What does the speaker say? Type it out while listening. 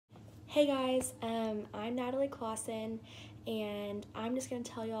Hey guys, I'm Natalie Clauson, and I'm just going to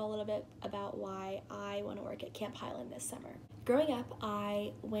tell you all a little bit about why I want to work at Camp Highland this summer. Growing up,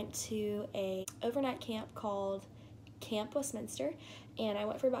 I went to a overnight camp called Camp Westminster, and I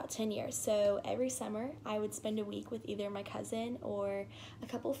went for about 10 years. So every summer, I would spend a week with either my cousin or a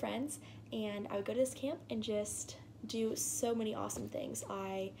couple of friends, and I would go to this camp and just do so many awesome things.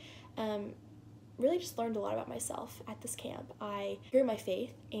 I really just learned a lot about myself at this camp. I grew my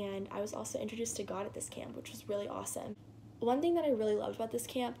faith, and I was also introduced to God at this camp, which was really awesome. One thing that I really loved about this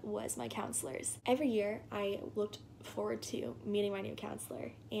camp was my counselors. Every year, I looked forward to meeting my new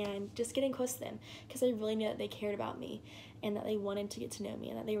counselor and just getting close to them, because I really knew that they cared about me and that they wanted to get to know me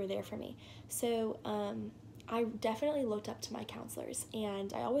and that they were there for me. So I definitely looked up to my counselors,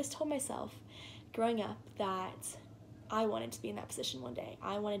 and I always told myself growing up that I wanted to be in that position one day.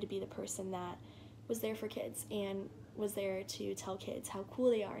 I wanted to be the person that was there for kids and was there to tell kids how cool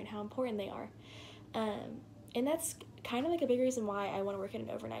they are and how important they are. And that's kind of like a big reason why I want to work at an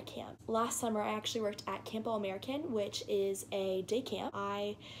overnight camp. Last summer, I actually worked at Camp All-American, which is a day camp.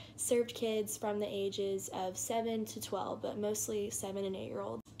 I served kids from the ages of 7 to 12, but mostly 7 and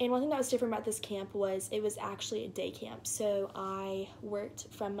 8-year-olds. And one thing that was different about this camp was it was actually a day camp. So I worked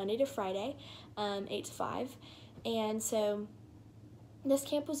from Monday to Friday, 8 to 5. And so this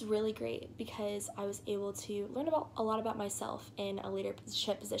camp was really great because I was able to learn a lot about myself in a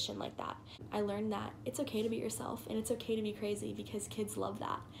leadership position like that. I learned that it's okay to be yourself and it's okay to be crazy because kids love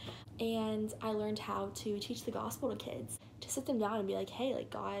that. And I learned how to teach the gospel to kids, to sit them down and be like, hey, like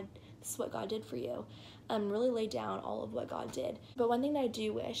God, this is what God did for you. Really lay down all of what God did. But one thing that I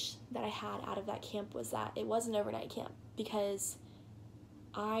do wish that I had out of that camp was that it was an overnight camp, because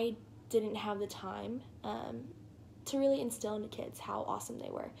I didn't have the time to really instill into kids how awesome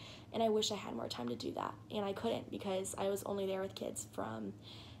they were. And I wish I had more time to do that. And I couldn't, because I was only there with kids from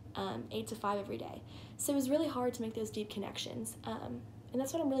 8 to 5 every day. So it was really hard to make those deep connections. And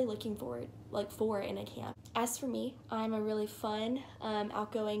that's what I'm really looking for in a camp. As for me, I'm a really fun,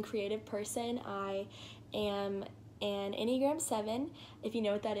 outgoing, creative person. I am an Enneagram 7, if you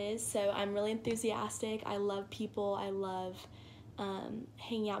know what that is. So I'm really enthusiastic. I love people. I love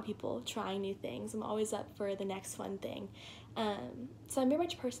hanging out with people, trying new things. I'm always up for the next fun thing. So I'm very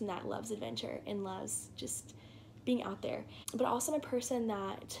much a person that loves adventure and loves just being out there. But also I'm a person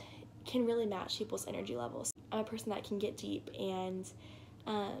that can really match people's energy levels. I'm a person that can get deep and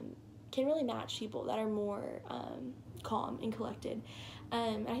can really match people that are more calm and collected.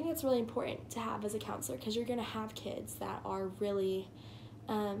 I think that's really important to have as a counselor, because you're going to have kids that are really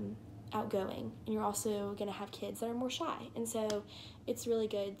outgoing, and you're also going to have kids that are more shy, and so it's really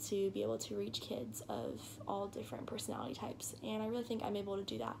good to be able to reach kids of all different personality types, and I really think I'm able to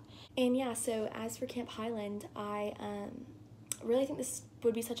do that. And yeah, so as for Camp Highland, I really think this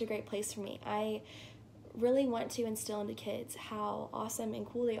would be such a great place for me. I really want to instill into kids how awesome and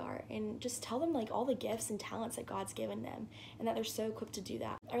cool they are, and just tell them like all the gifts and talents that God's given them, and that they're so equipped to do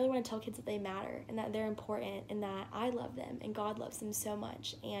that. I really want to tell kids that they matter and that they're important and that I love them and God loves them so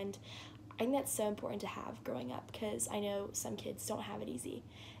much. And I think that's so important to have growing up, because I know some kids don't have it easy,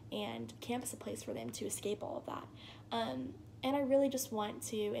 and camp is a place for them to escape all of that. And I really just want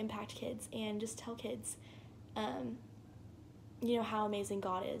to impact kids and just tell kids you know, how amazing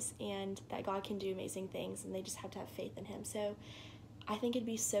God is, and that God can do amazing things, and they just have to have faith in Him. So I think it'd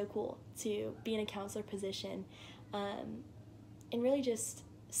be so cool to be in a counselor position and really just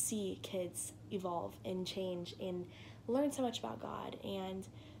see kids evolve and change and learn so much about God, and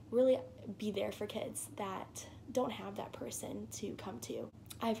really be there for kids that don't have that person to come to.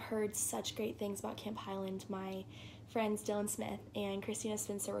 I've heard such great things about Camp Highland. My friends Dylan Smith and Christina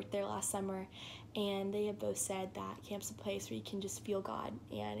Spencer worked there last summer, and they have both said that camp's a place where you can just feel God,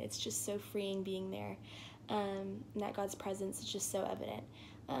 and it's just so freeing being there, and that God's presence is just so evident,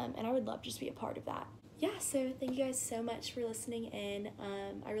 and I would love to just be a part of that. Yeah, so thank you guys so much for listening in.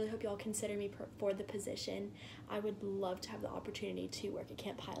 I really hope you all consider me for the position. I would love to have the opportunity to work at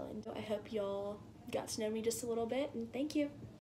Camp Highland. I hope y'all got to know me just a little bit, and thank you.